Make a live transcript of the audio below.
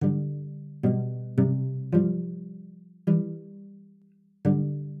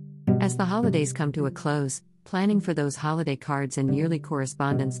As the holidays come to a close, planning for those holiday cards and yearly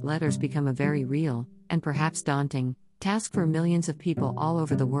correspondence letters become a very real, and perhaps daunting, task for millions of people all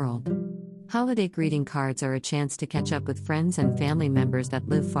over the world. Holiday greeting cards are a chance to catch up with friends and family members that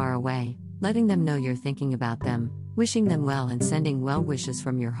live far away, letting them know you're thinking about them, wishing them well, and sending well wishes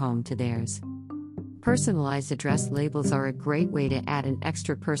from your home to theirs. Personalized address labels are a great way to add an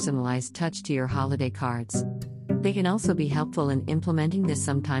extra personalized touch to your holiday cards. They can also be helpful in implementing this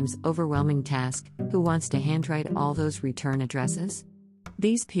sometimes overwhelming task: who wants to handwrite all those return addresses?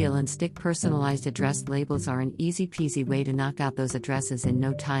 These peel and stick personalized address labels are an easy peasy way to knock out those addresses in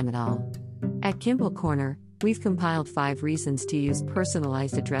no time at all. At Kimball Corner, we've compiled 5 reasons to use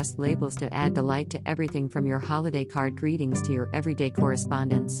personalized address labels to add delight to everything from your holiday card greetings to your everyday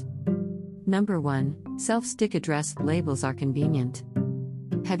correspondence. Number 1. Self-stick address labels are convenient.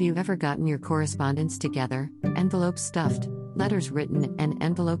 Have you ever gotten your correspondence together, envelopes stuffed, letters written, and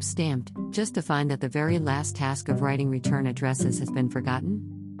envelopes stamped, just to find that the very last task of writing return addresses has been forgotten?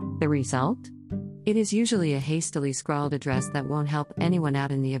 The result? It is usually a hastily scrawled address that won't help anyone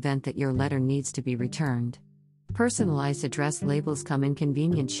out in the event that your letter needs to be returned. Personalized address labels come in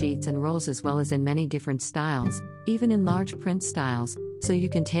convenient sheets and rolls as well as in many different styles, even in large print styles, so you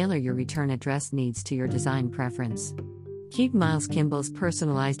can tailor your return address needs to your design preference. Keep Miles Kimball's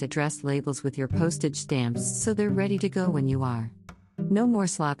personalized address labels with your postage stamps so they're ready to go when you are. No more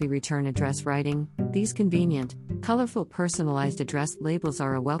sloppy return address writing. These convenient, colorful personalized address labels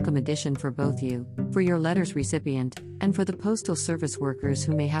are a welcome addition for both you, for your letter's recipient, and for the postal service workers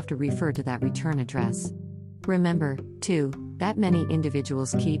who may have to refer to that return address. Remember, too, that many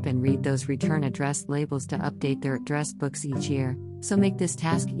individuals keep and read those return address labels to update their address books each year, so make this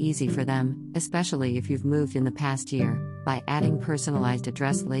task easy for them, especially if you've moved in the past year, by adding personalized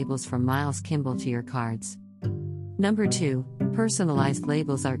address labels from Miles Kimball to your cards. Number 2. Personalized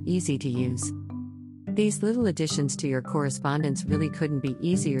labels are easy to use. These little additions to your correspondence really couldn't be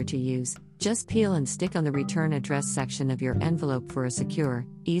easier to use. Just peel and stick on the return address section of your envelope for a secure,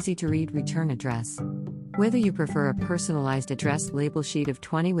 easy-to-read return address. Whether you prefer a personalized address label sheet of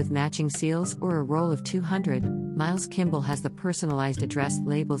 20 with matching seals or a roll of 200, Miles Kimball has the personalized address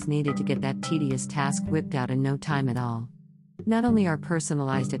labels needed to get that tedious task whipped out in no time at all. Not only are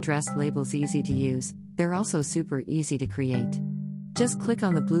personalized address labels easy to use, they're also super easy to create. Just click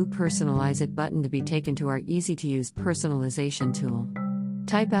on the blue Personalize It button to be taken to our easy-to-use personalization tool.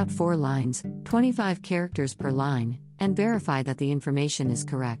 Type out 4 lines, 25 characters per line, and verify that the information is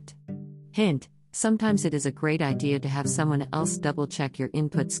correct. Hint: sometimes it is a great idea to have someone else double-check your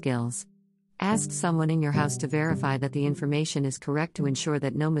input skills. Ask someone in your house to verify that the information is correct to ensure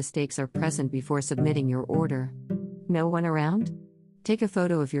that no mistakes are present before submitting your order. No one around? Take a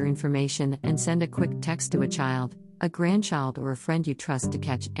photo of your information and send a quick text to a child, a grandchild, or a friend you trust to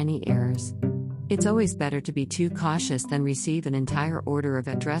catch any errors. It's always better to be too cautious than receive an entire order of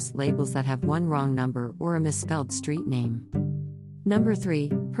address labels that have one wrong number or a misspelled street name. Number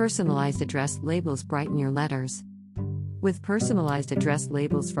 3. Personalized address labels brighten your letters. With personalized address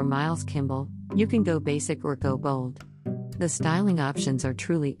labels from Miles Kimball, you can go basic or go bold. The styling options are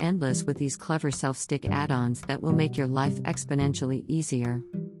truly endless with these clever self-stick add-ons that will make your life exponentially easier.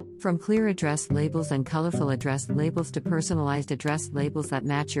 From clear address labels and colorful address labels to personalized address labels that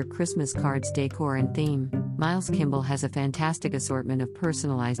match your Christmas card's decor and theme, Miles Kimball has a fantastic assortment of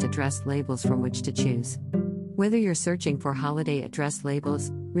personalized address labels from which to choose. Whether you're searching for holiday address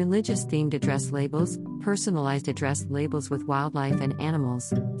labels, religious-themed address labels, personalized address labels with wildlife and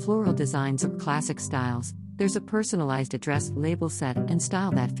animals, floral designs, or classic styles, there's a personalized address label set and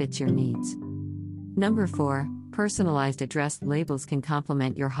style that fits your needs. Number 4. Personalized address labels can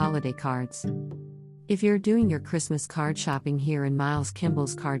complement your holiday cards. If you're doing your Christmas card shopping here in Miles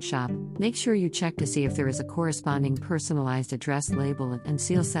Kimball's card shop, make sure you check to see if there is a corresponding personalized address label and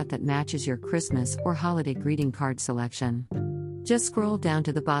seal set that matches your Christmas or holiday greeting card selection. Just scroll down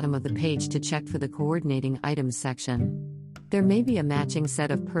to the bottom of the page to check for the coordinating items section. There may be a matching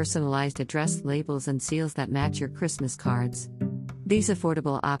set of personalized address labels and seals that match your Christmas cards. These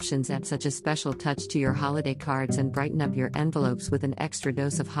affordable options add such a special touch to your holiday cards and brighten up your envelopes with an extra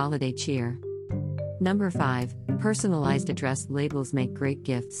dose of holiday cheer. Number 5. Personalized address labels make great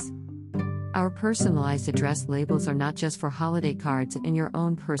gifts. Our personalized address labels are not just for holiday cards and your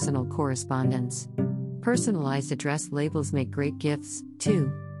own personal correspondence. Personalized address labels make great gifts,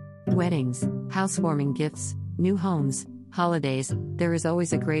 too. Weddings, housewarming gifts, new homes, holidays, there is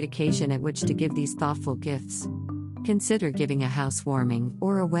always a great occasion at which to give these thoughtful gifts. Consider giving a housewarming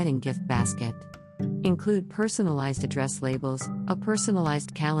or a wedding gift basket. Include personalized address labels, a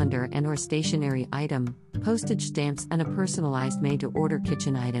personalized calendar and/or stationery item, postage stamps, and a personalized made-to-order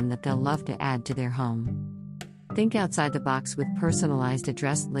kitchen item that they'll love to add to their home. Think outside the box with personalized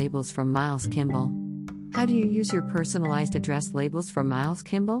address labels from Miles Kimball. How do you use your personalized address labels from Miles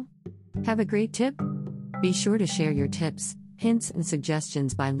Kimball? Have a great tip? Be sure to share your tips, hints, and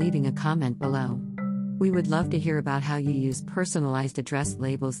suggestions by leaving a comment below. We would love to hear about how you use personalized address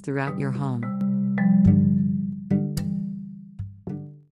labels throughout your home.